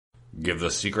Give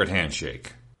the secret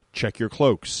handshake. Check your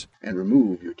cloaks. And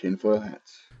remove your tinfoil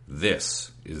hats.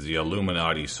 This is the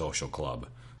Illuminati Social Club.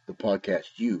 The podcast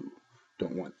you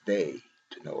don't want they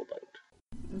to know about.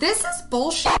 This is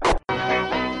bullshit.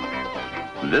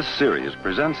 This series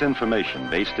presents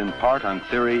information based in part on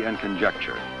theory and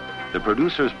conjecture. The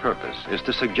producer's purpose is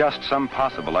to suggest some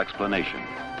possible explanation,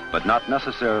 but not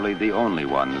necessarily the only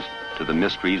ones to the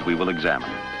mysteries we will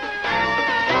examine.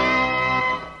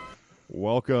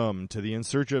 Welcome to the In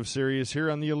Search of series here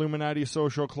on the Illuminati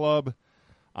Social Club.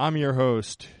 I'm your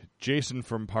host, Jason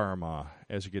from Parma.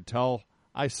 As you could tell,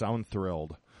 I sound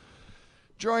thrilled.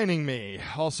 Joining me,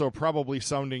 also probably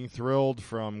sounding thrilled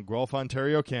from Guelph,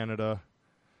 Ontario, Canada,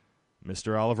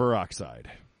 Mr. Oliver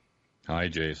Oxide. Hi,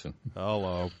 Jason.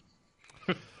 Hello.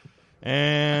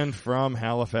 And from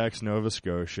Halifax, Nova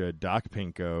Scotia, Doc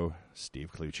Pinko,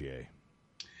 Steve Cloutier.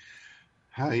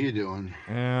 How you doing?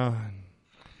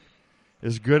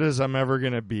 As good as I'm ever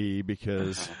going to be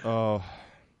because,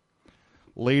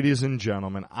 ladies and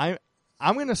gentlemen, I'm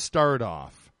going to start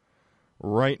off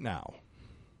right now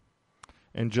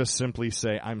and just simply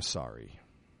say I'm sorry.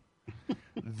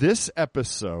 This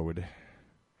episode,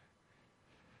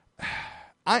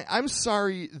 I'm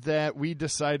sorry that we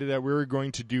decided that we were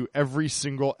going to do every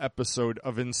single episode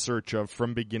of In Search of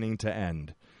from beginning to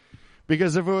end.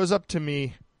 Because if it was up to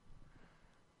me,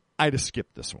 I'd have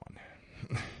skipped this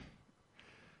one.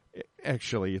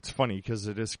 Actually, it's funny because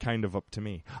it is kind of up to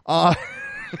me.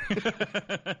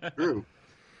 True.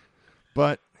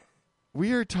 But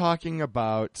we are talking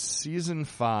about Season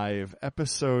 5,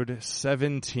 Episode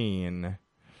 17,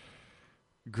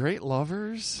 Great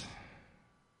Lovers?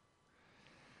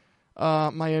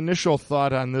 My initial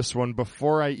thought on this one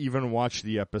before I even watched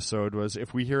the episode was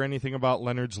if we hear anything about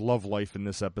Leonard's love life in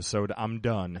this episode, I'm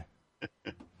done.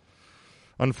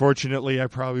 Unfortunately, I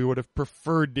probably would have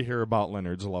preferred to hear about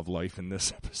Leonard's love life in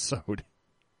this episode.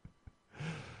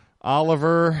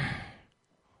 Oliver,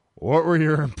 what were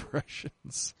your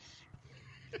impressions?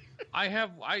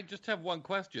 I just have one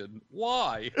question.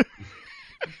 Why?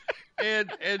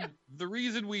 and the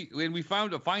reason we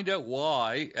find out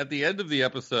why at the end of the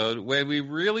episode, when we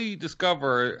really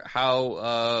discover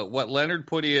how what Leonard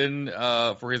put in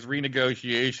for his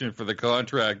renegotiation for the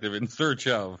contract of In Search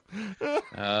of.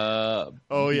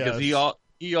 Because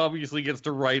he obviously gets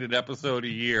to write an episode a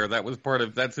year.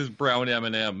 That's his brown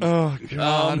M&M. Oh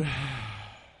God.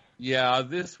 Yeah,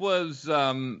 this was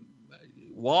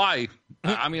why.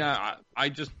 I mean, I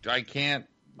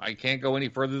can't go any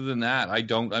further than that. I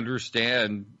don't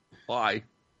understand why.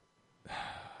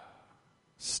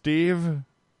 Steve?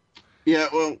 Yeah,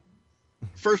 well,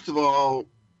 first of all,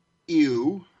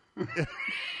 ew.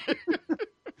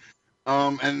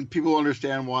 And people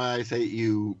understand why I say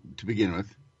ew to begin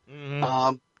with.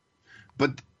 Mm-hmm.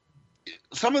 But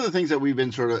some of the things that we've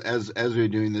been sort of, as we're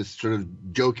doing this, sort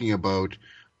of joking about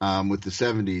with the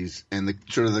 70s and the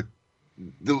sort of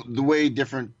the way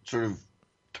different sort of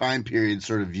time periods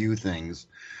sort of view things.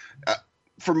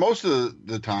 For most of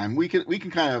the time, we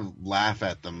can kind of laugh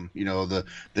at them, you know,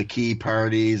 the key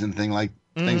parties and things like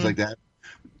that.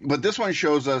 But this one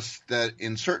shows us that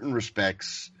in certain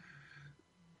respects,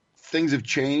 things have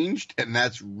changed, and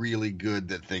that's really good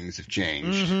that things have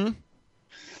changed. Mm-hmm.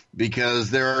 Because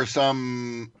there are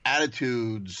some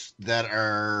attitudes that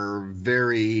are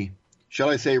very,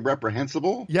 shall I say,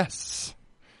 reprehensible? Yes.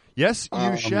 Yes,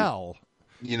 you shall.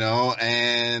 You know,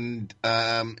 and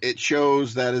it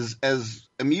shows that as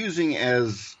amusing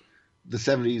as the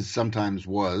 70s sometimes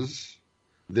was,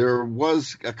 there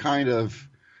was a kind of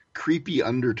creepy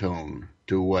undertone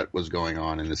to what was going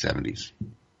on in the 70s.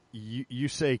 You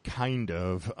say kind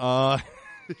of.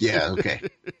 Yeah, okay.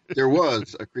 There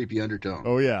was a creepy undertone.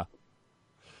 Oh, yeah.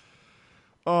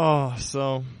 Oh,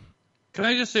 so... Can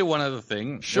I just say one other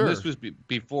thing? Sure. And this was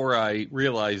before I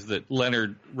realized that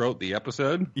Leonard wrote the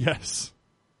episode. Yes.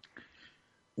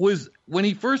 Was when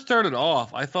he first started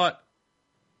off, I thought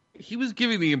he was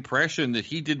giving the impression that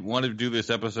he didn't want to do this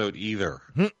episode either.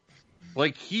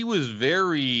 Like he was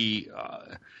very,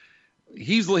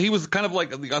 he was kind of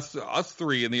like us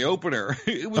three in the opener.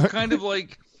 It was kind of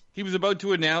like he was about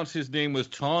to announce his name was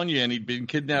Tanya and he'd been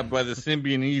kidnapped by the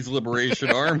Symbionese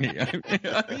Liberation Army.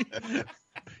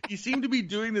 He seemed to be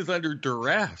doing this under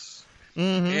duress.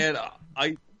 Mm-hmm. And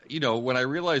when I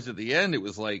realized at the end, it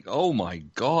was like, oh my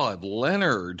God,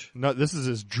 Leonard. No, this is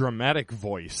his dramatic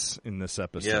voice in this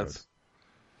episode.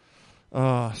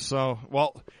 Yes.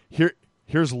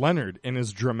 Here's Leonard in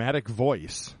his dramatic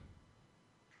voice.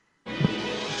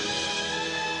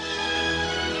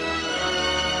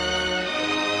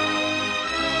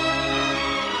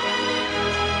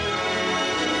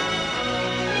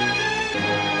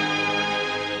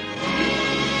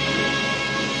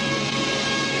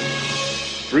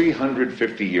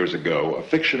 350 years ago, a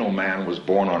fictional man was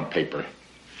born on paper.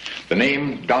 The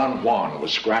name Don Juan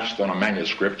was scratched on a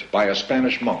manuscript by a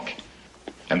Spanish monk,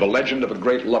 and the legend of a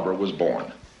great lover was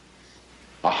born.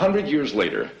 100 years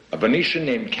later, a Venetian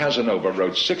named Casanova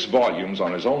wrote 6 volumes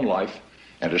on his own life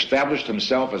and established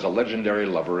himself as a legendary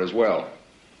lover as well.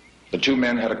 The two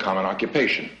men had a common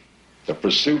occupation, the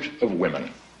pursuit of women.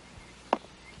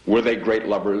 Were they great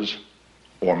lovers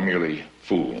or merely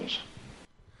fools?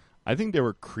 I think they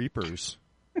were creepers.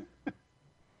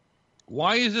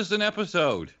 Why is this an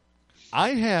episode?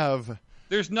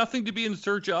 There's nothing to be in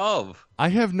search of. I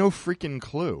have no freaking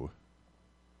clue.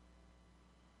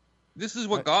 This is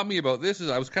what got me about this,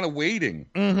 is I was kind of waiting,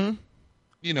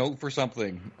 for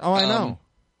something. Oh, I know.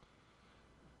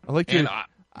 I like to...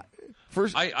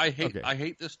 First, I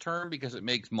hate this term because it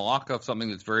makes mock of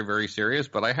something that's very, very serious,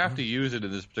 but I have to use it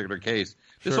in this particular case.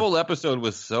 This whole episode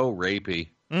was so rapey.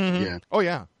 Mm-hmm. Yeah. Oh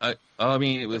yeah. I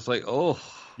mean, it was like, oh,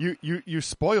 you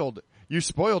spoiled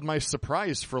my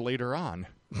surprise for later on.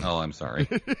 Oh, I'm sorry.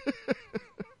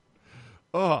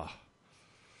 Oh.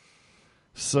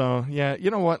 So yeah,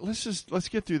 you know what? Let's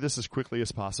get through this as quickly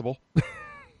as possible.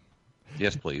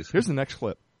 Yes, please. Here's the next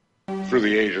clip. Through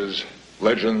the ages,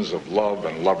 legends of love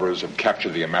and lovers have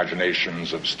captured the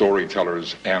imaginations of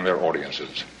storytellers and their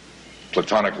audiences.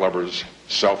 Platonic lovers,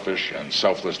 selfish and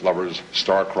selfless lovers,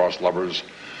 star-crossed lovers,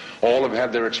 all have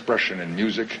had their expression in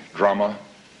music, drama,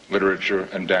 literature,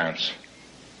 and dance.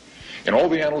 In all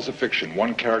the annals of fiction,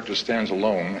 one character stands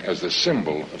alone as the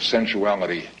symbol of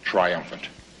sensuality triumphant.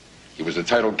 He was the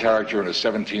title character in a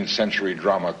 17th century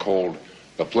drama called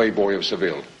The Playboy of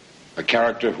Seville, a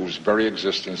character whose very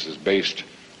existence is based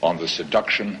on the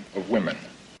seduction of women.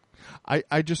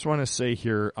 I just want to say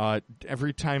here,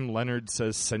 every time Leonard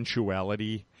says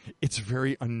sensuality, it's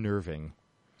very unnerving.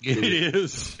 It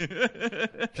is.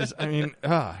 Because, I mean,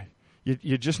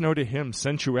 you just know to him,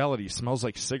 sensuality smells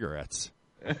like cigarettes.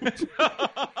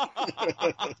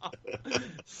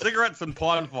 Cigarettes and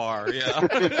Ponfar, yeah.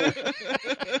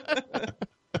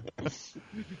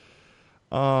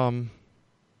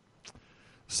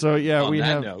 So yeah, On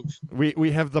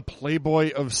we have the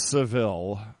Playboy of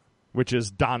Seville, which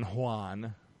is Don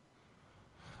Juan.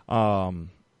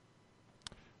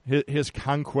 His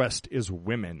conquest is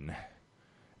women,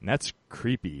 and that's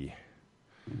creepy.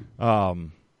 He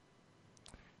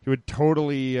would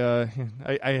totally. I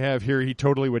have here. He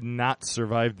totally would not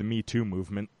survive the Me Too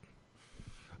movement.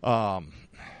 Oh,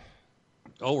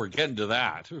 we're getting to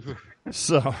that.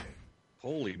 So.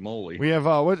 Holy moly! We have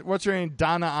what's her name,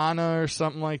 Donna Anna or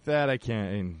something like that. I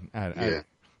can't.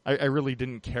 I really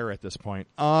didn't care at this point.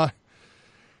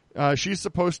 She's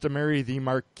supposed to marry the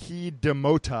Marquis de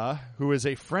Mota, who is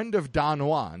a friend of Don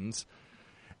Juan's,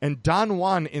 and Don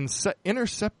Juan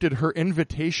intercepted her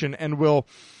invitation and will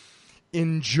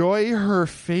enjoy her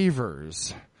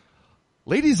favors.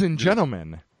 Ladies and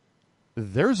gentlemen,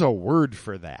 there's a word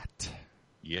for that.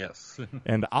 Yes,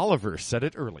 and Oliver said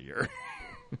it earlier.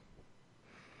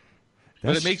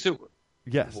 But it makes it.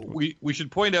 Yes, we should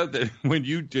point out that when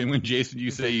Jason, you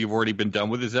say you've already been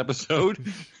done with this episode,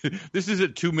 this is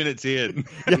at 2 minutes in.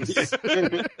 Yes,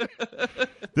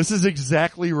 this is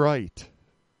exactly right.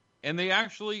 And they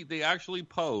actually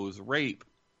pose rape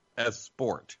as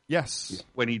sport. Yes,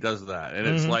 when he does that, and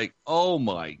it's like, oh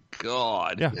my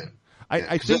god. Yeah,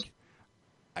 I think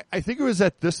it was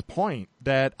at this point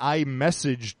that I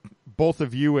messaged both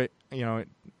of you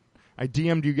I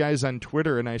DM'd you guys on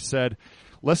Twitter and I said,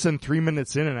 less than 3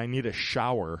 minutes in and I need a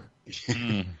shower. It's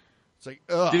like,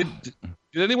 ugh. Did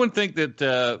anyone think that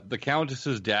the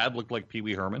Countess's dad looked like Pee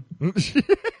Wee Herman?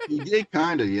 He did,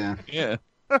 kind of, yeah. Yeah.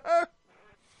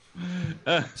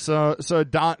 So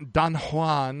Don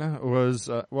Juan was,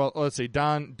 let's see,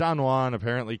 Don Juan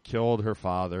apparently killed her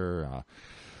father.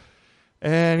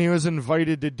 And he was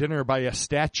invited to dinner by a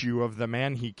statue of the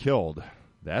man he killed.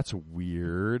 That's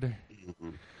weird. Mm-hmm.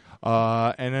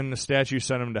 And then the statue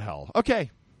sent him to hell. Okay.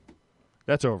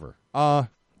 That's over.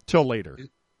 Till later.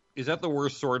 Is that the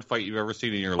worst sword fight you've ever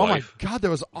seen in your life? Oh my god, that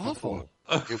was awful.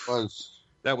 It was.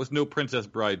 That was no Princess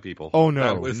Bride, people. Oh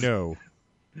no, no.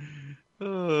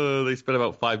 They spent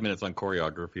about 5 minutes on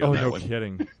choreography one. on that Oh, one. no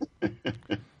kidding.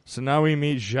 So now we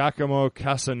meet Giacomo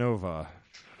Casanova.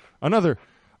 Another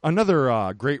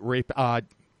great rape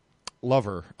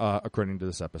lover, according to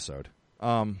this episode.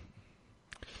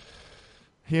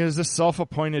 He is a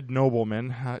self-appointed nobleman.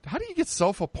 How do you get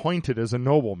self-appointed as a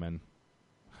nobleman?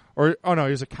 No,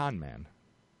 he's a con man.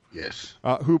 Yes.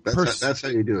 That's how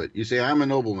you do it. You say, I'm a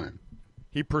nobleman.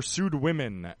 He pursued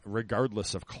women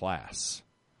regardless of class.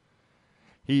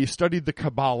 He studied the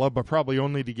Kabbalah, but probably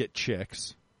only to get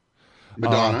chicks.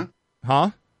 Madonna.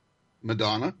 Huh?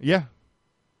 Madonna. Yeah.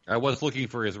 I was looking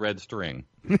for his red string.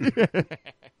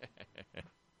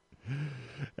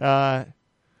 Oh,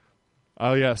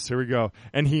 yes, here we go.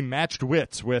 And he matched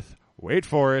wits with, wait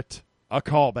for it, a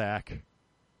callback,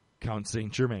 Count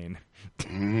Saint Germain.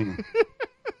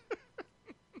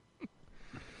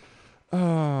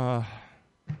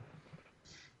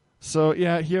 So,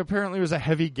 yeah, he apparently was a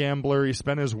heavy gambler. He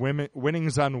spent his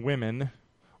winnings on women,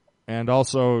 and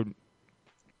also,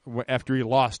 after he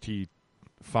lost, he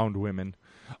found women.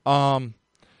 And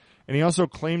he also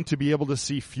claimed to be able to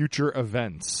see future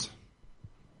events.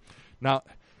 Now,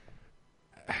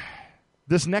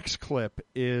 this next clip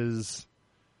is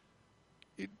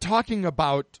talking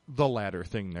about the latter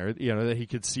thing there, that he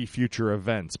could see future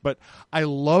events. But I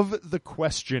love the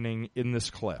questioning in this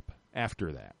clip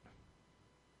after that.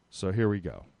 So here we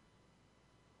go.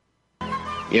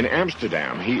 In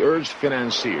Amsterdam, he urged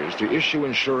financiers to issue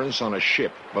insurance on a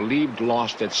ship believed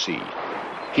lost at sea.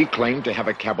 He claimed to have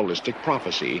a Kabbalistic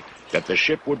prophecy that the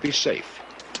ship would be safe.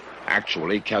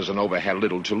 Actually, Casanova had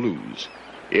little to lose.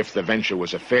 If the venture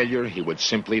was a failure, he would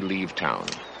simply leave town.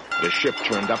 The ship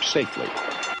turned up safely.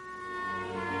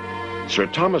 Sir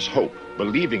Thomas Hope,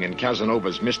 believing in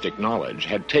Casanova's mystic knowledge,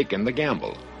 had taken the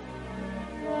gamble.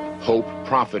 Hope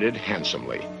profited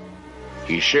handsomely.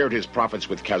 He shared his profits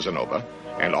with Casanova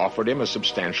and offered him a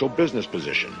substantial business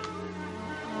position.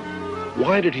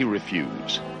 Why did he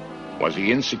refuse? Was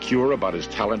he insecure about his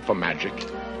talent for magic,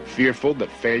 fearful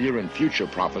that failure in future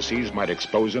prophecies might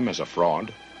expose him as a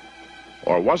fraud?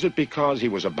 Or was it because he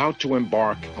was about to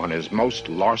embark on his most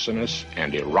larcenous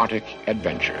and erotic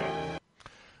adventure?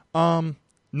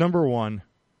 Number one,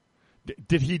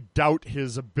 did he doubt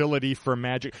his ability for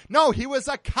magic? No, he was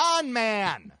a con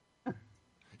man.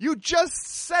 You just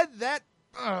said that.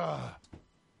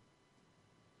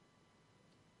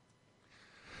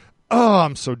 Oh,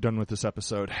 I'm so done with this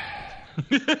episode.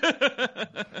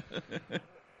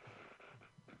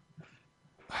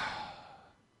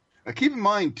 Keep in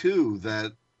mind, too,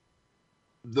 that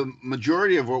the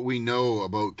majority of what we know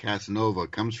about Casanova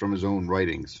comes from his own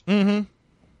writings. Mm-hmm.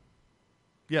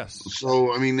 Yes.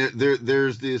 So, I mean,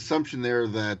 there's the assumption there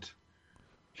that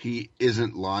he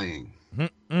isn't lying.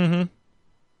 Mm-hmm.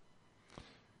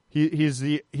 He's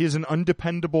an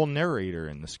undependable narrator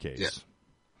in this case.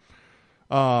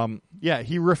 Yeah.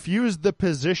 He refused the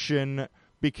position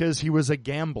because he was a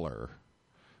gambler.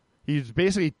 He's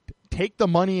basically take the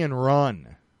money and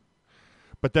run.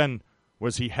 But then,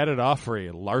 was he headed off for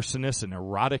a larcenous and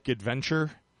erotic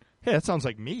adventure? Hey, that sounds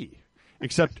like me.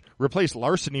 Except replace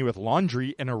larceny with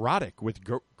laundry and erotic with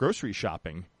grocery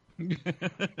shopping.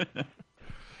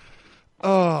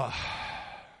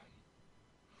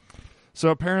 So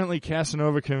apparently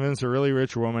Casanova convinced a really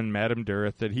rich woman, Madame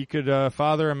Durith, that he could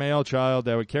father a male child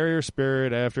that would carry her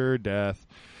spirit after her death,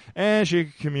 and she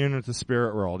could commune with the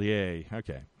spirit world. Yay.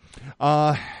 Okay.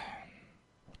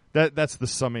 That's the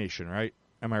summation, right?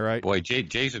 Am I right? Boy,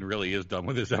 Jason really is done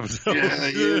with this episode.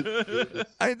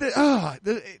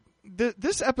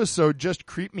 This episode just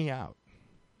creeped me out.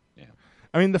 Yeah.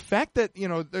 I mean, the fact that,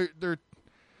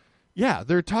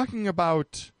 they're talking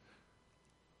about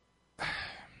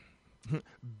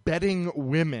betting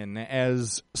women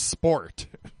as sport.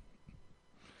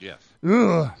 Yes.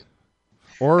 Ugh.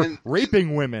 Or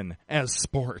raping women as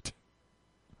sport.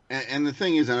 And the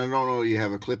thing is, and I don't know if you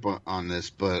have a clip on this,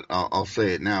 but I'll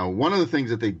say it now. One of the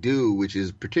things that they do, which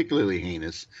is particularly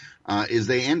heinous, is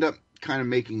they end up kind of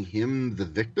making him the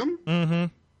victim. Mm-hmm.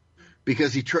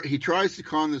 Because he tries to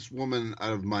con this woman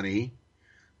out of money,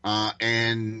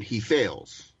 and he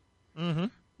fails. Mm-hmm.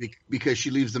 Because she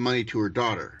leaves the money to her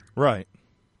daughter. Right.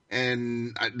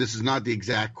 And this is not the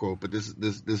exact quote, but this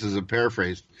is a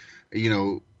paraphrase.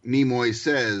 Nimoy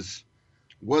says,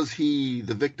 was he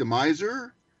the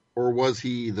victimizer or was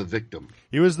he the victim?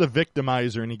 He was the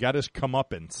victimizer, and he got his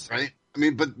comeuppance. Right. I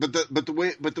mean, but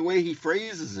the way he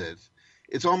phrases it,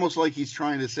 it's almost like he's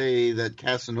trying to say that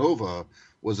Casanova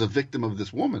was a victim of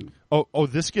this woman. Oh,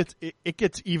 this gets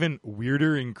even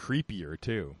weirder and creepier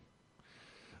too.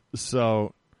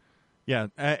 So, yeah,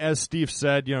 as Steve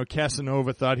said,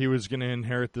 Casanova thought he was going to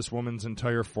inherit this woman's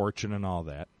entire fortune and all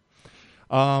that.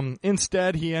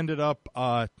 Instead, he ended up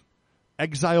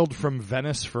exiled from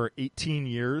Venice for 18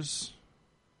 years.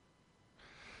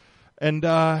 And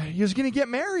he was going to get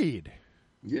married.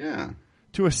 Yeah.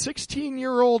 To a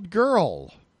 16-year-old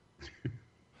girl.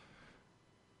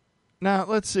 Now,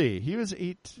 let's see. He was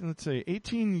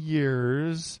 18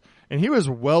 years, and he was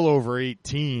well over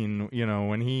 18,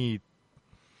 when he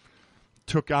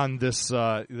took on this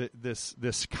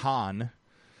this con.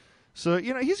 So,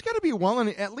 he's got to be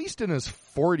at least in his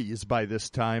 40s by this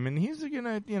time, and he's going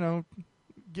to,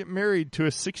 get married to a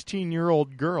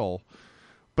 16-year-old girl.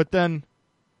 But then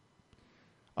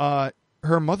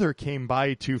her mother came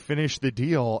by to finish the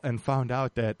deal and found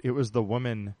out that it was the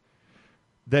woman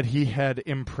that he had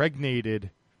impregnated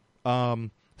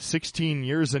 16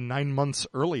 years and 9 months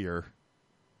earlier.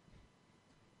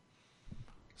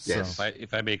 Yes. So.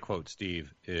 If I may quote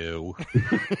Steve, ew.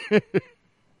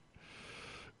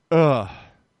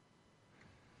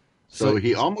 So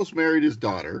he almost married his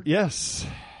daughter. Yes.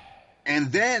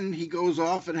 And then he goes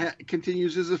off and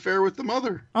continues his affair with the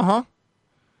mother. Uh-huh.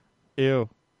 Ew.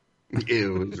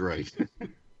 Ew is right.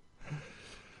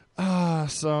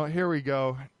 So here we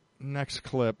go. Next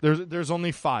clip. There's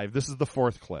only 5. This is the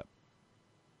 4th clip.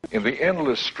 In the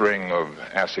endless string of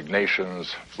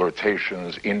assignations,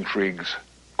 flirtations, intrigues,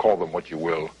 call them what you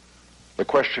will, the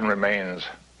question remains,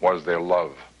 was there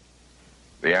love?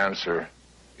 The answer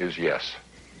is yes.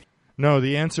 No,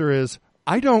 the answer is,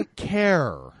 I don't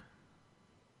care.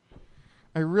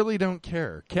 I really don't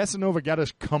care. Casanova got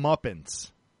his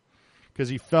comeuppance because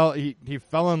he fell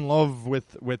in love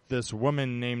with this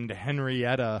woman named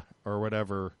Henrietta or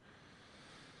whatever,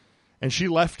 and she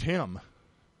left him.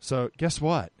 So guess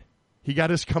what? He got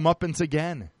his comeuppance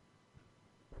again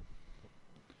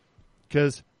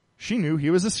because she knew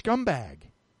he was a scumbag.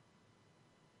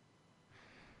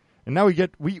 And now we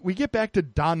get back to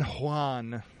Don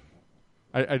Juan.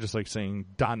 I just like saying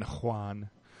Don Juan.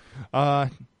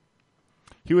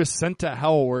 He was sent to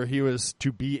hell where he was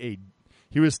to be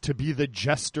the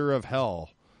jester of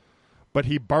hell. But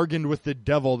he bargained with the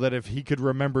devil that if he could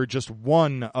remember just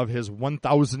one of his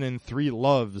 1,003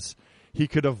 loves, he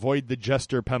could avoid the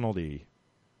jester penalty.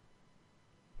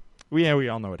 We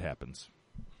all know what happens.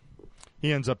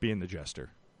 He ends up being the jester.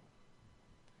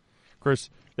 Of course,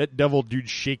 that devil dude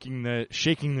shaking the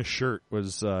shirt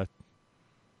was that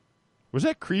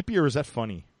creepy or was that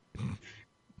funny?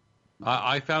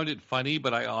 I found it funny,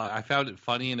 but I found it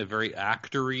funny in a very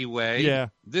actory way. Yeah.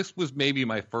 This was maybe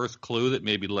my first clue that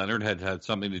maybe Leonard had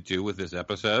something to do with this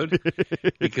episode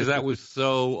because that was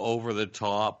so over the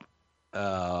top,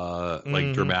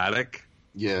 dramatic.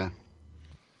 Yeah.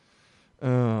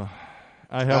 I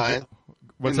have.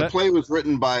 What's that? The play was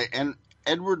written by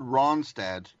Edward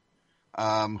Ronstadt,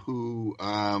 who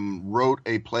wrote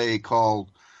a play called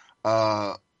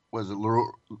Les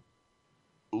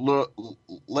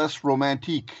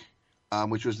Romantiques,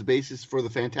 which was the basis for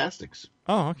the Fantastics.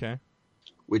 Oh, okay.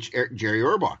 Which Jerry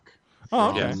Orbach.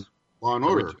 Oh, okay. Law and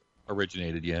Order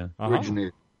originated. Yeah,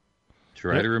 originated.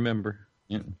 Try to remember.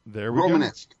 Yeah. There we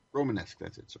Romanesque. go. Romanesque.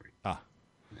 That's it. Sorry. All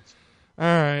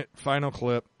right. Final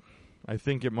clip. I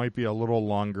think it might be a little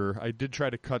longer. I did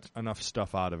try to cut enough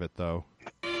stuff out of it, though.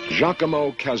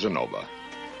 Giacomo Casanova.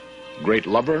 Great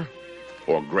lover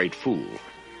or great fool?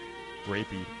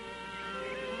 Rapey.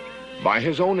 By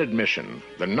his own admission,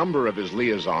 the number of his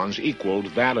liaisons equaled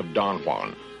that of Don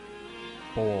Juan.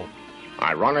 Bull.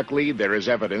 Ironically, there is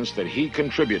evidence that he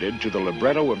contributed to the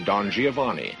libretto of Don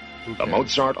Giovanni, the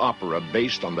Mozart opera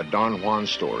based on the Don Juan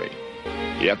story.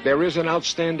 Yet there is an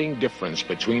outstanding difference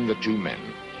between the two men.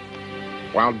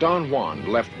 While Don Juan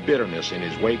left bitterness in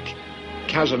his wake,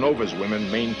 Casanova's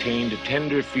women maintained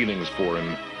tender feelings for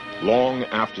him long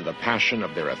after the passion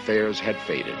of their affairs had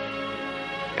faded.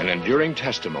 An enduring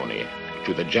testimony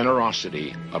to the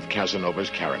generosity of Casanova's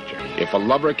character. If a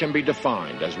lover can be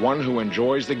defined as one who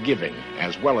enjoys the giving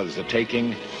as well as the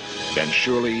taking, then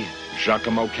surely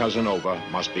Giacomo Casanova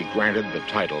must be granted the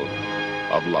title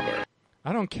of lover.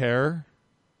 I don't care.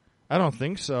 I don't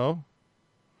think so.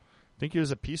 I think he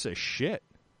was a piece of shit.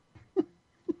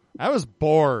 I was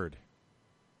bored.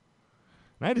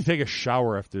 And I had to take a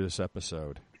shower after this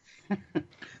episode.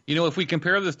 You know, if we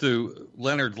compare this to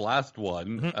Leonard's last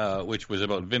one, which was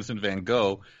about Vincent van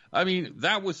Gogh, I mean,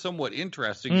 that was somewhat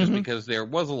interesting just because there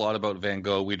was a lot about Van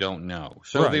Gogh we don't know.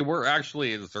 So they were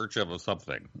actually in search of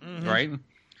something, right?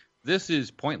 This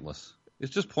is pointless.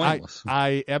 It's just pointless.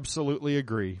 I absolutely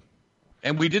agree.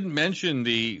 And we didn't mention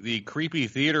the creepy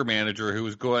theater manager who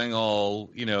was going all,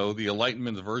 the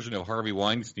Enlightenment's version of Harvey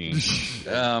Weinstein.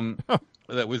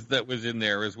 That was in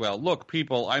there as well. Look,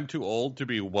 people, I'm too old to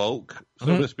be woke,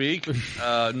 so to speak,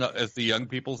 as the young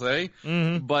people say.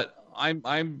 But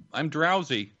I'm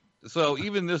drowsy, so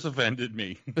even this offended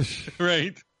me,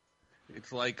 right?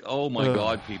 It's like, oh my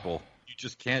God, people, you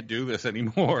just can't do this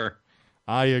anymore.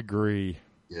 I agree.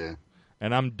 Yeah.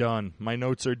 And I'm done. My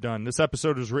notes are done. This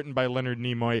episode was written by Leonard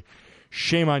Nimoy.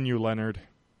 Shame on you, Leonard.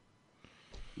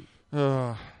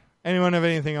 Anyone have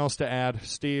anything else to add,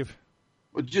 Steve?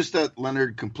 Well, just that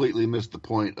Leonard completely missed the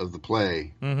point of the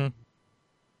play.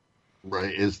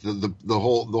 Right? Is the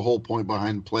whole point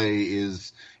behind the play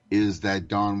is is that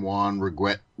Don Juan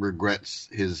regrets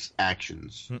his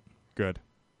actions. Good.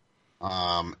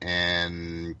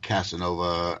 And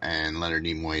Casanova and Leonard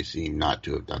Nimoy seem not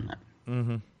to have done that.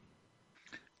 Mm-hmm.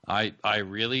 I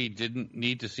really didn't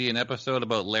need to see an episode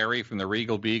about Larry from the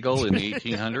Regal Beagle in the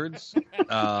 1800s.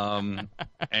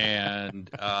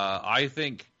 I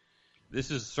think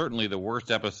this is certainly the worst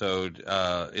episode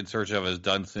In Search of has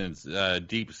done since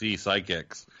Deep Sea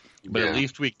Psychics. But at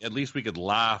least we could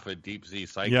laugh at Deep Sea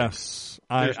Psychics.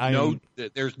 Yes.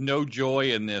 There's no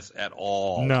joy in this at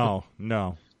all.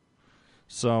 No.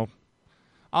 So,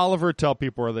 Oliver, tell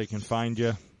people where they can find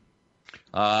you.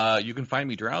 You can find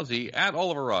me drowsy at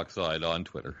Oliver Rockside on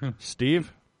Twitter.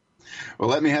 Steve? Well,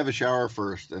 let me have a shower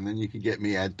first, and then you can get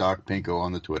me at Doc Pinko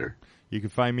on the Twitter. You can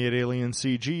find me at Alien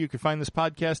CG. You can find this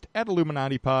podcast at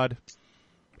Illuminati Pod.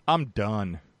 I'm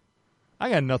done.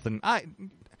 I got nothing. I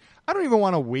don't even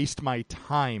want to waste my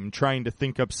time trying to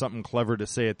think up something clever to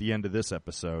say at the end of this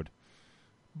episode.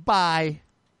 Bye.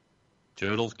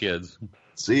 Toodles, kids.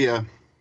 See ya.